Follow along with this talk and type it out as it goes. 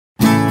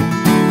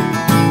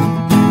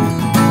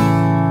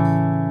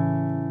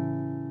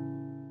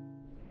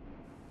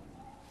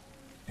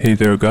Hey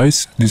there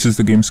guys, this is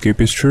the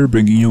Gamescapist here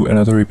bringing you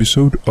another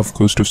episode of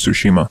Ghost of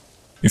Tsushima.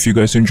 If you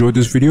guys enjoyed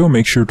this video,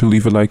 make sure to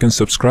leave a like and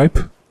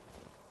subscribe.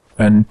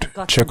 And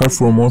check out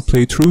for more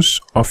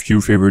playthroughs of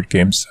your favorite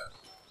games.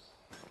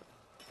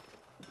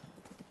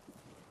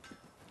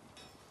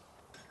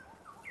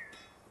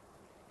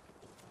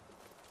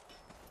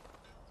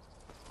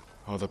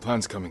 Are the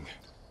plans coming?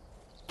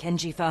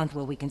 Kenji found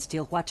where we can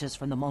steal watches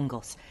from the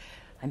Mongols.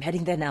 I'm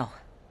heading there now.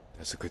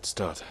 That's a good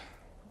start.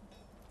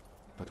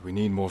 But we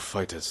need more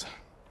fighters.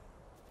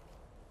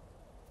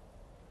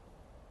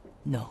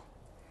 No.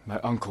 My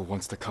uncle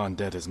wants the Khan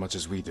dead as much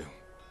as we do.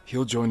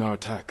 He'll join our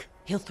attack.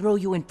 He'll throw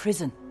you in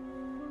prison.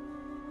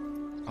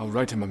 I'll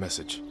write him a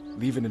message.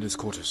 Leave it in his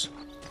quarters.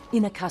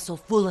 In a castle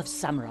full of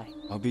samurai.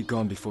 I'll be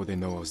gone before they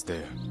know I was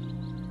there.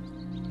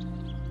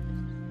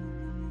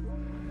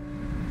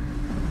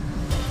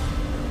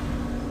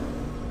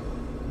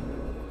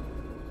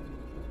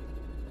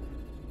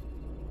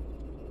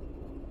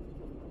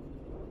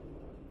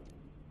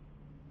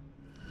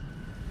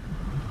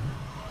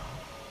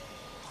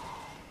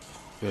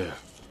 There.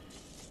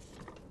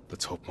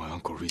 Let's hope my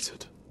uncle reads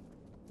it.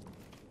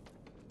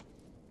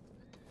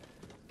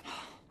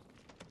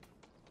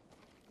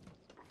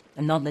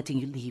 I'm not letting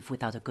you leave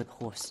without a good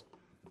horse.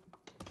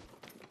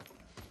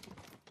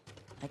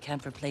 I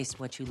can't replace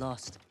what you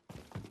lost.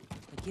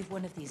 But give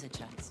one of these a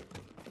chance.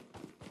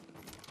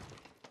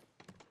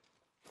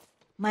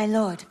 My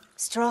lord,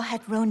 Straw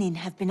Hat Ronin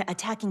have been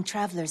attacking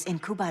travelers in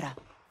Kubara.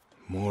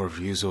 More of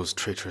Ryuzo's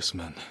traitorous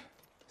men.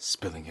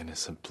 Spilling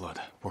innocent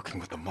blood, working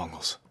with the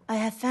Mongols. I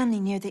have family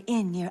near the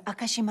inn near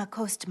Akashima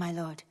Coast, my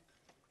lord.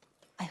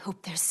 I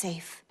hope they're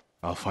safe.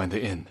 I'll find the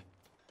inn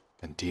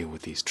and deal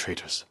with these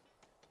traitors.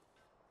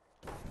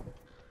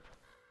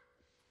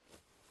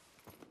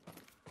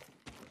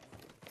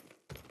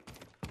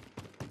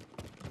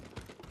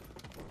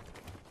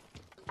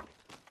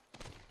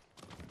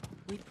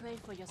 We pray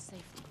for your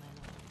safety, my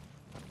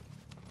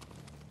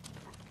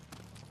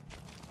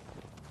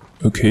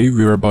lord. Okay,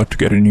 we're about to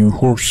get a new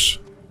horse.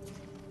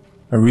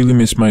 I really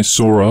miss my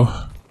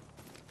Sora.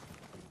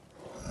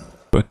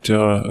 But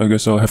I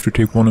guess I'll have to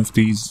take one of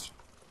these.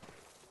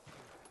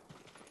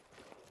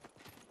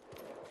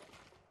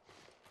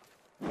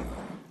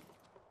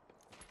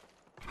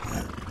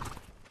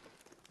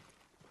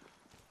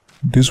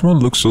 This one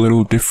looks a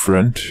little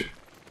different.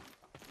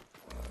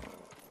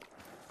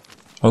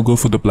 I'll go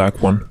for the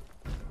black one.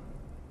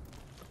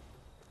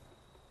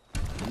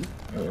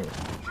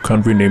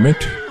 Can't we name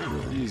it?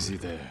 Easy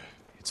there.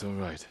 It's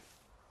alright.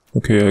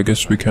 Okay, I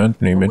guess we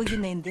can't name What it. will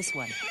you name this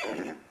one?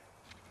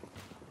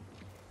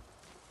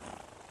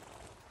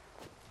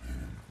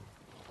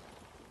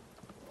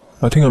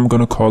 I think I'm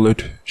gonna call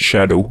it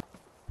Shadow.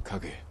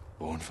 Kage,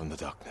 born from the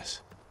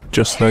darkness.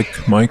 Just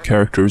like my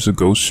character is a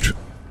ghost.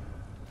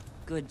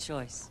 Good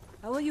choice.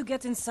 How will you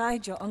get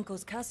inside your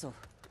uncle's castle?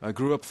 I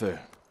grew up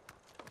there,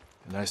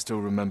 and I still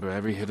remember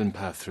every hidden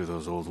path through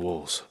those old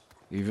walls.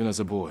 Even as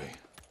a boy,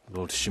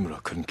 Lord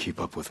Shimura couldn't keep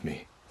up with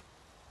me.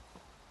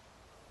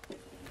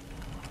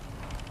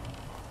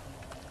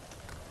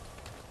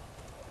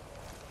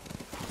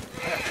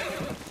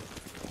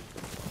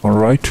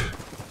 Alright,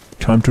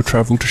 time to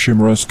travel to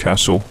Shimura's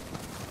castle.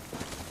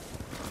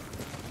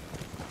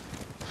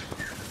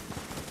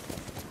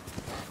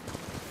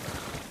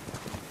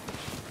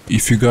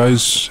 If you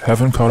guys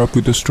haven't caught up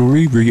with the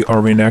story, we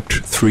are in Act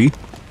 3,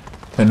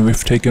 and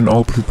we've taken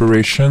all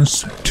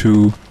preparations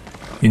to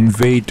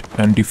invade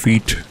and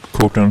defeat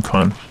Khotan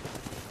Khan.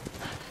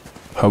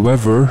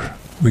 However,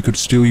 we could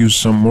still use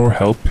some more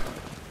help,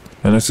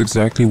 and that's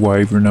exactly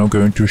why we're now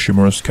going to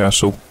Shimura's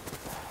castle.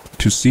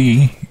 To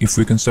see if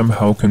we can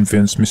somehow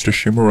convince Mr.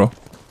 Shimura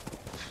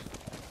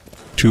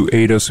to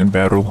aid us in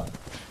battle.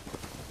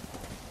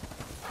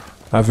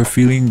 I have a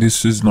feeling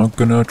this is not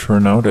gonna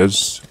turn out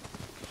as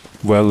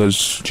well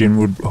as Jin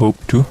would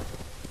hope to.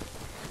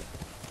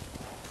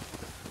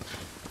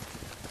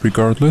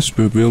 Regardless,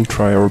 we will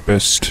try our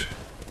best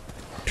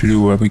to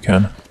do what we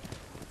can.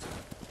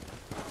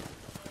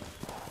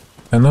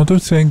 Another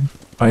thing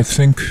I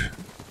think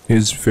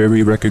is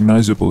very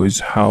recognizable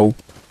is how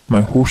my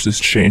horses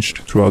changed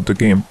throughout the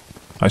game.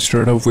 I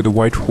started off with a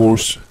white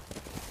horse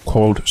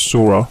called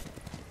Sora,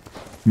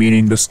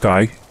 meaning the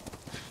sky.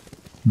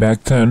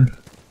 Back then,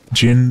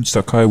 Jin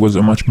Sakai was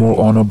a much more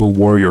honorable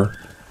warrior.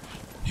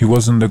 He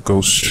wasn't a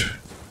ghost.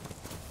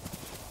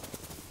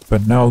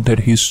 But now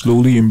that he's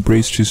slowly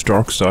embraced his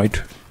dark side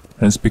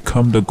and has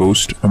become the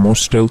ghost, a more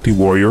stealthy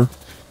warrior,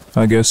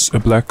 I guess a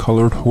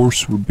black-colored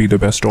horse would be the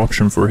best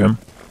option for him.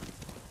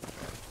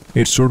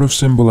 It sort of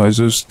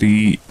symbolizes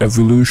the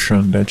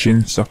evolution that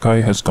Jin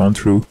Sakai has gone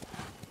through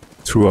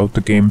throughout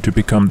the game to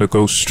become the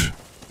ghost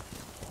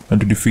and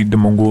to defeat the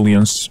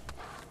Mongolians.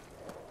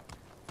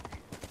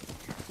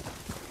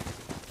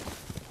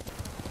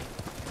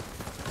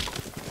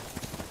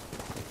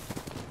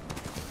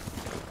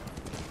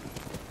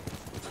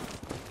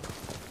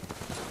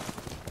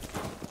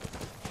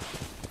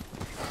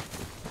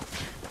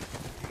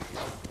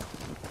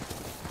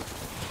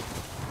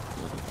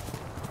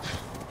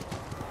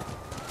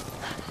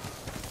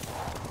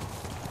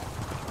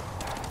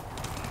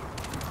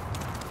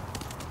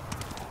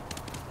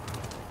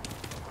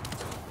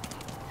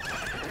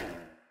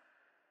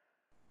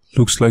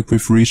 Looks like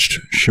we've reached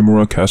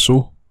Shimura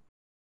Castle.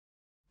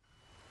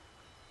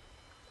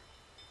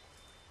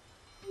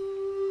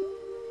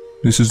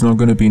 This is not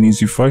gonna be an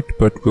easy fight,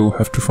 but we'll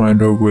have to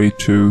find our way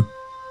to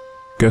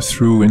get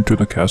through into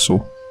the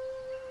castle.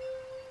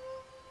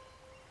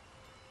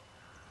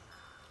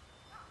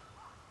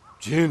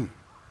 Jin,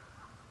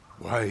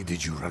 why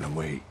did you run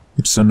away?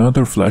 It's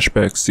another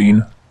flashback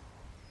scene.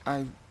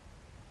 I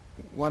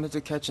wanted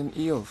to catch an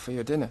eel for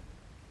your dinner.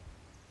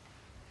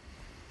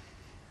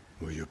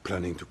 Were you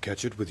planning to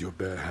catch it with your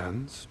bare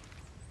hands?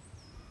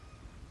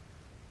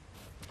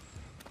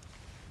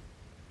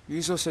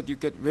 Ryuzo said you'd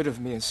get rid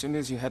of me as soon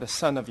as you had a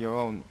son of your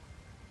own.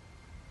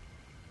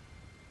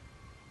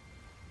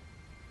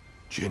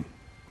 Jin,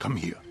 come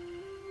here.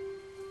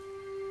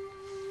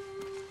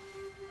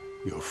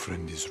 Your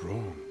friend is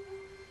wrong.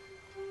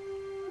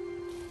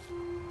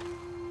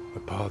 A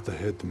path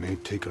ahead may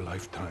take a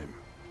lifetime,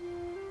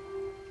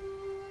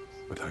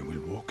 but I will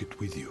walk it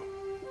with you.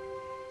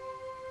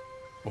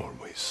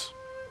 Always.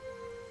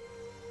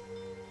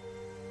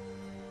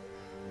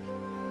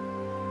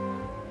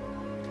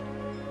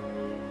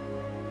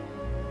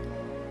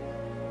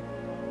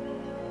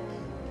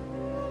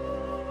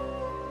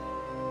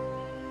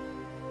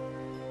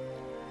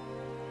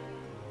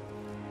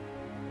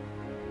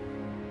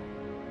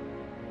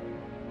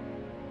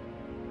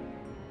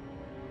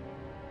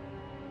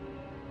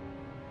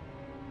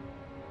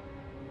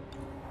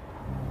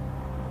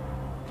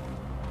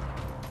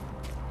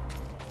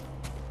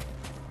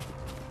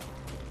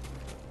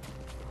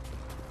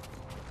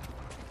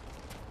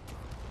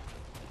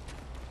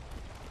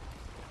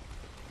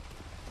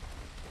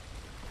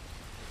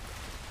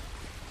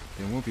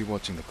 They won't be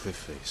watching the cliff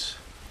face.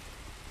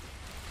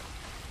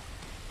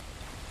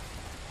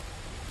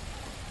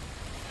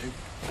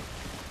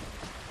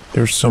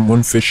 There's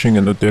someone fishing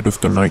in the dead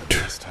of the night.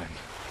 This time.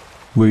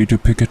 Way to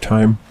pick a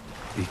time.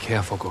 Be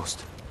careful,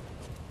 Ghost.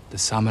 The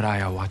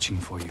samurai are watching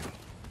for you.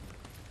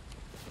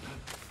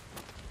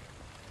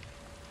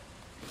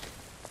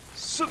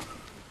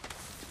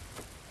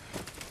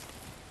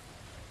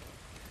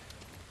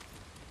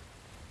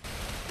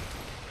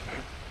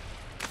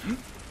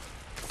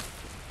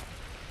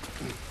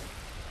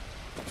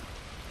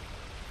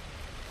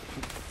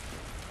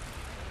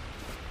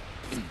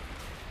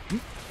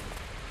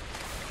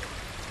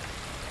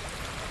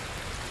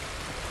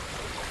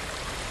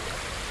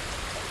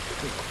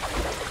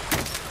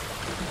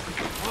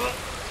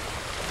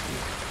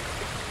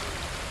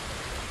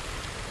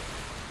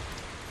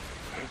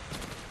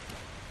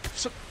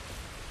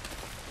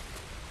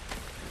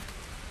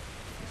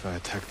 If I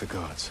attack the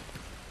gods,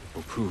 it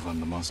will prove I'm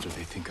the monster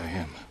they think I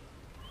am.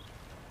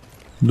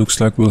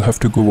 Looks like we'll have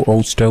to go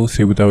all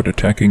stealthy without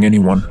attacking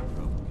anyone.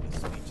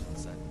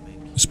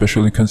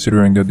 Especially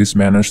considering that these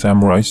men are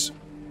samurais.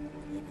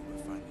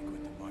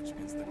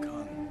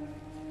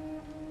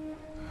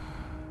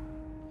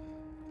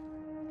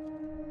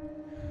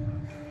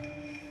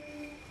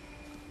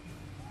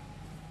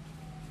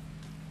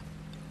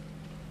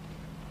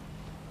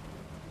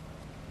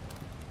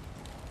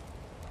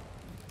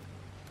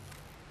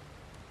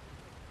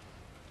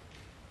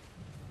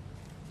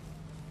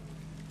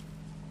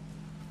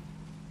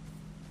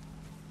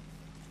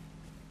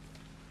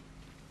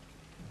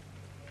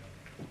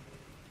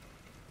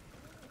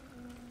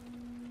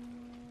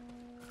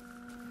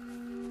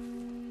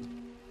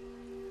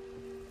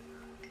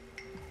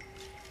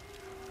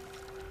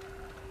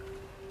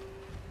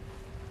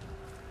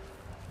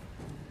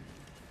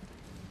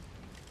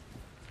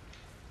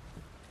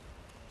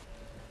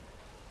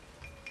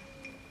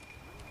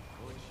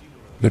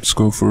 Let's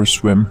go for a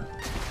swim.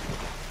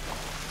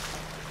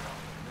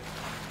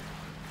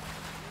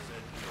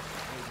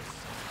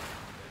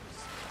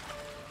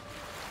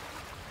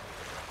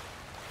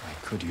 I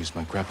could use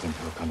my grappling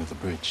hook under the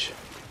bridge.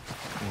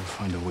 Or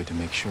find a way to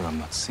make sure I'm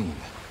not seen.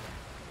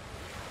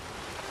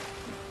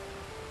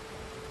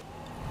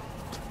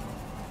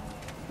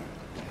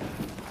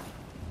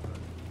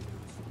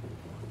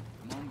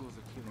 The Mongols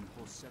are killing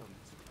whole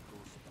settlements with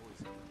ghost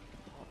poison.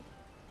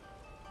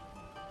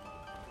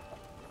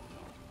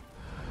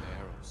 And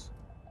arrows.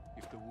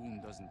 If the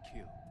wound doesn't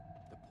kill,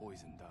 the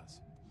poison does.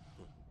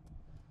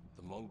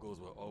 The Mongols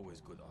were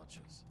always good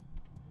archers.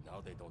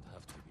 Now they don't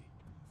have to be,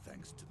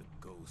 thanks to the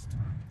ghost.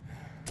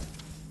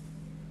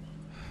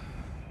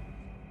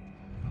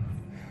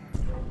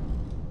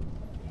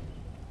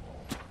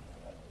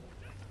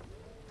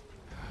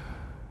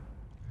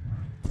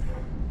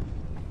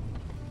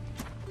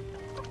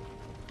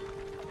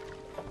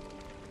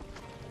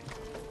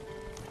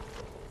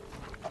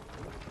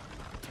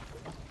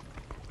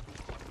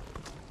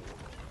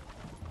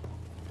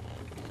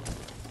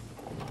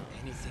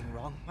 Anything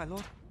wrong, my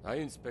lord? I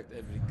inspect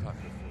every cut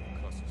before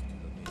it crosses to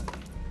the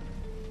gate.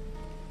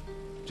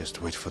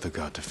 Just wait for the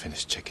guard to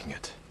finish checking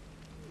it.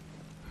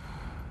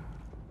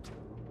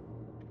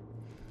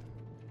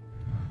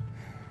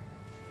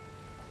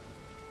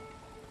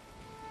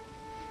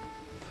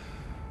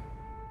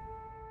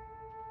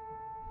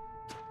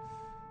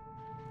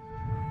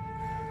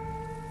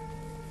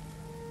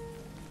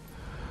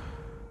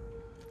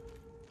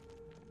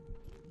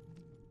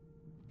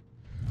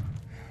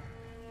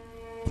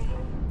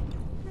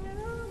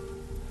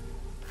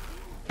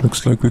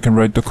 Looks like we can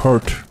ride the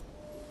cart.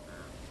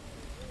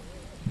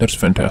 That's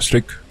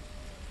fantastic.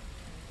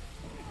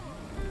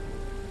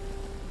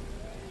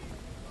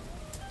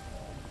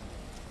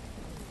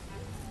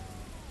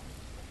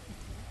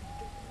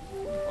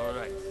 All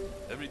right,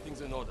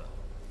 everything's in order.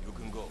 You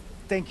can go.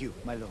 Thank you,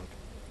 my lord.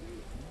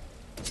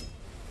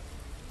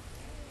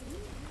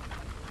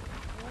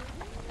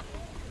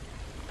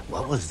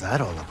 What was that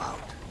all about?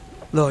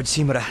 Lord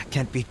Shimura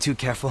can't be too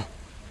careful.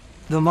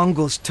 The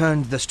Mongols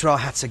turned the Straw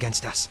Hats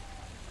against us.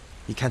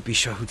 He can't be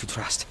sure who to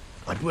trust.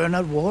 But we're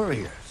not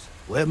warriors.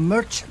 We're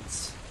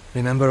merchants.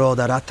 Remember old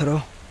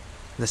Arataro?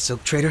 The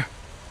silk trader?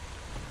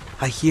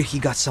 I hear he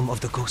got some of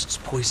the ghost's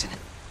poison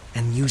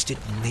and used it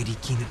on Lady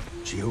Kinu.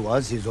 She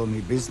was his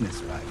only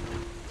business rival.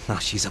 Now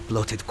she's a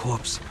bloated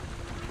corpse.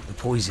 The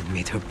poison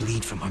made her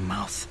bleed from her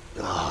mouth.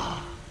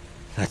 Ah,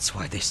 That's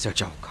why they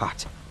search our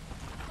cart.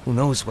 Who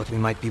knows what we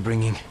might be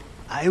bringing?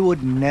 I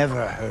would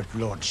never hurt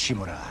Lord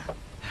Shimura.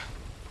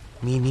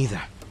 Me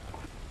neither.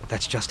 But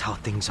that's just how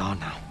things are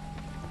now.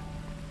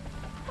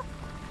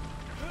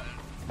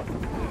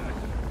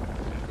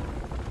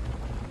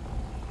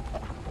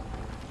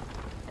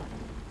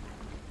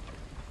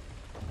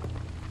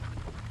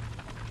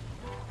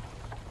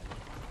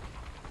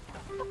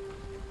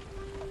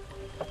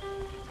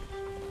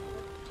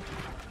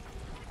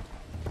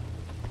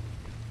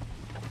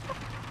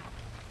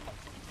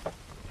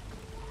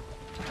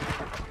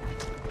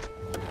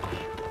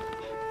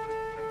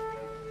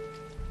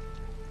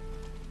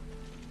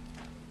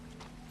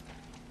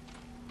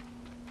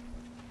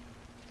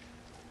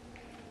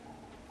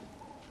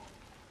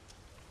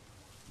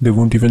 They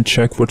won't even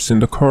check what's in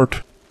the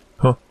cart.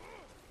 Huh.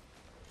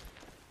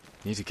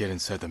 Need to get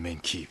inside the main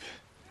keep.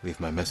 Leave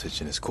my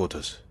message in his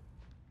quarters.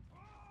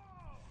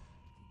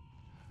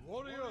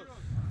 Warriors!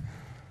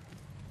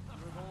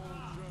 You've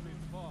all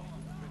journeyed far to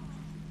defend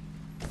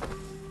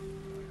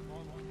Tsushima. I am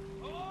honored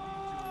to lead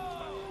you in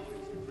battle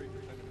against the great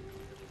enemy.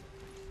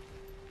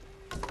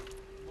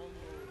 Mongol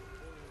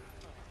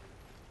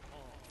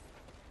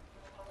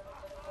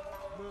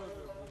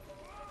murder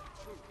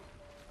children.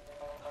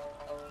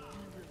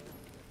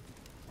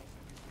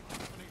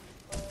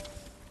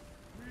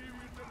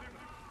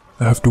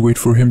 I have to wait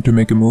for him to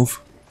make a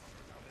move.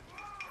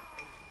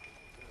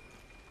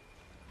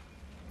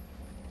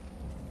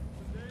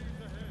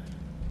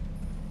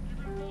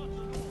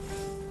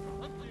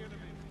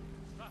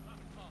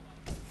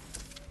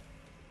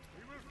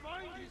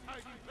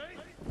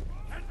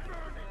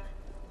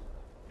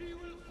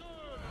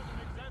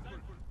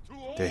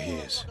 There he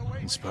is,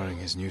 inspiring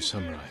his new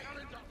samurai.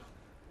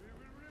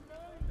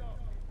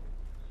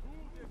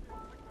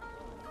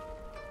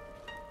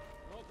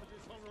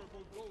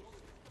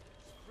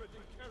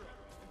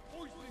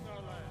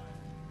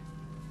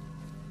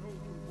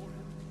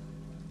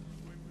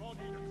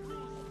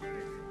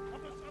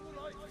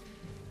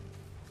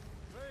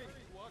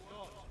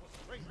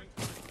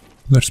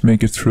 Let's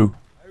make it through.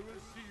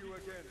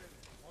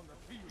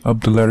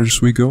 Up the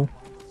ladders we go.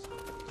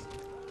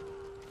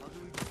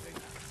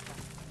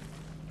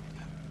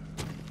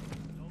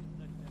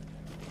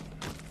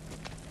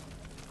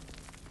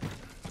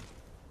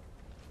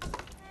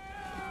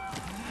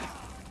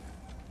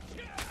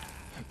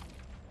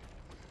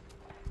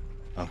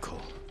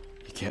 Uncle,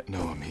 you can't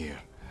know I'm here.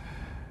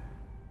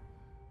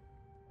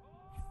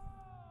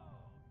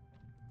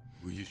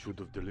 We should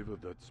have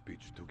delivered that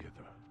speech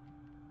together.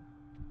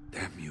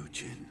 Damn you,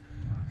 Jin.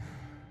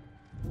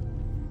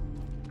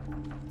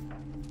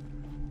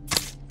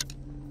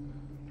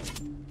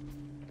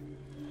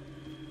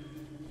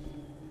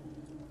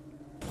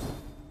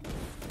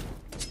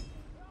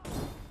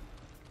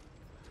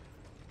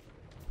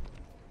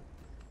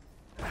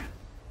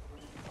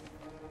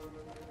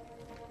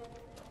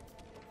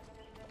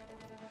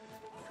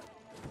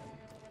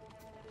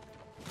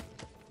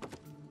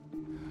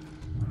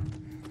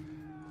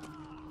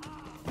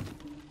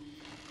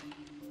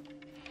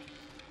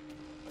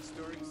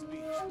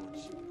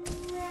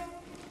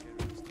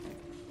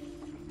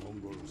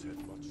 Mongols had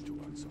much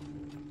to answer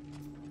for.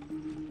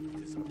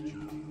 It is our duty to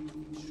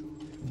ensure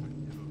their friend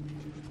never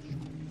reaches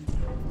the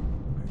shore.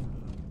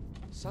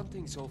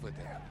 Something's over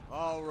there.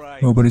 All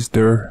right. Nobody's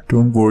there,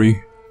 don't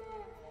worry.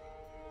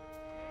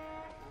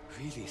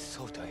 Really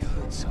thought I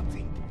heard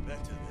something.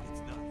 Better that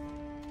it's not.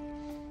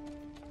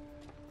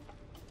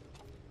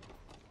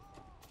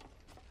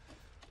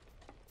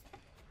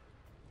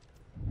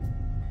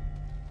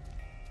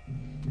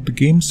 The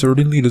game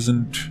certainly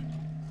doesn't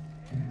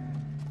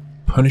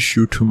punish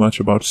you too much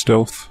about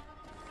stealth.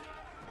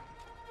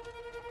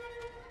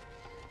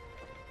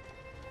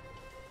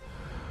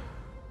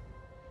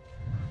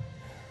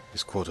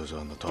 His quarters are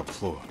on the top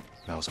floor.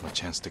 Now's my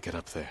chance to get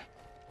up there.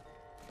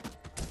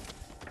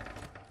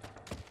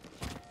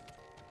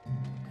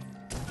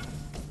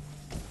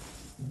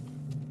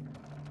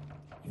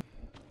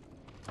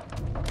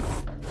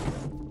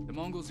 The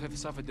Mongols have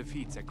suffered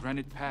defeats at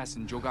Granite Pass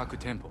and Jogaku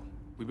Temple.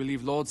 We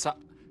believe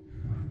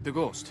the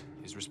Ghost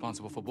is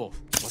responsible for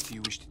both. What do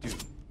you wish to do?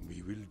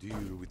 We will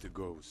deal with the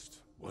ghost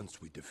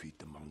once we defeat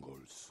the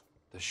Mongols.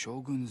 The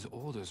Shogun's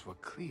orders were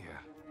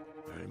clear.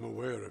 I am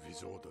aware of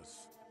his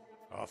orders.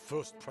 Our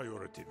first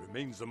priority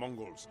remains the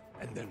Mongols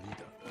and their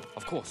leader.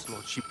 Of course,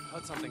 Lord Ship.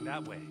 Heard something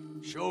that way.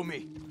 Show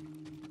me.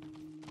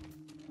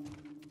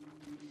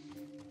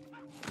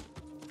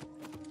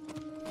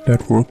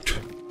 That worked.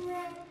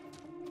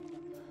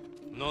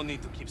 No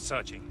need to keep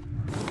searching.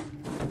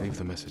 Leave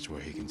the message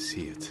where he can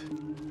see it.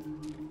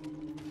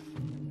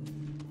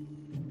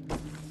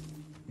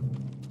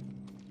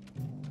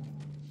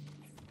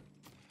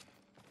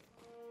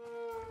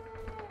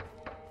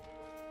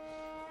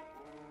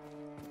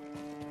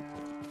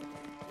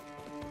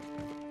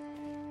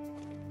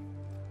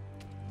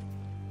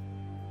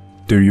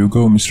 There you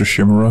go, Mr.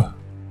 Shimura.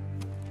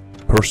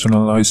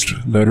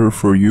 Personalized letter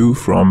for you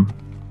from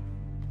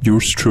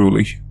yours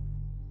truly.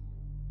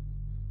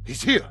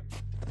 He's here!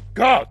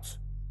 Guards!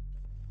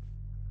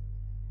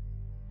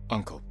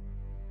 Uncle,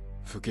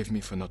 forgive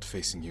me for not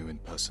facing you in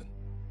person.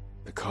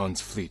 The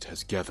Khan's fleet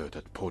has gathered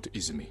at Port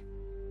Izumi.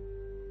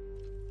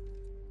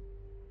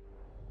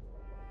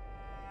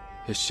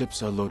 His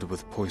ships are loaded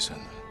with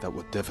poison that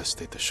would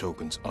devastate the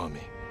Shogun's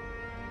army.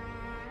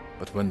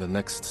 But when the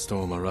next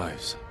storm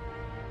arrives,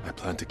 I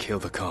plan to kill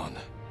the Khan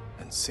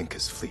and sink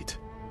his fleet.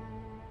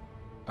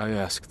 I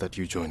ask that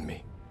you join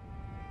me.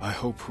 I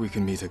hope we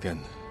can meet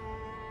again.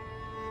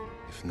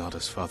 If not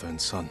as father and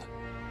son,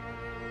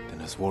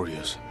 then as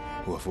warriors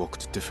who have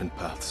walked different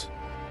paths.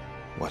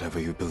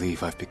 Whatever you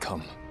believe I've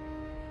become,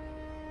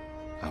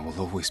 I will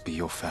always be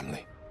your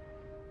family.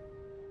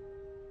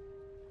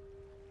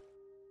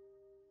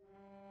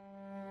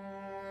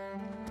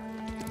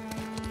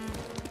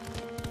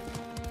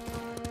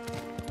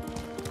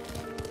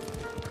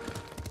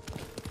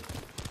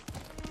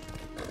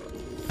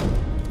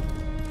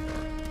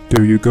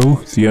 There you go,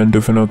 the end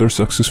of another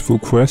successful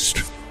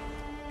quest.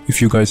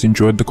 If you guys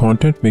enjoyed the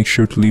content, make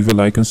sure to leave a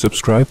like and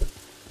subscribe,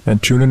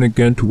 and tune in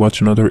again to watch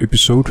another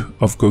episode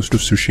of Ghost of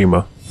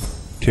Tsushima.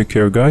 Take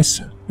care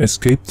guys,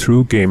 escape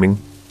through gaming.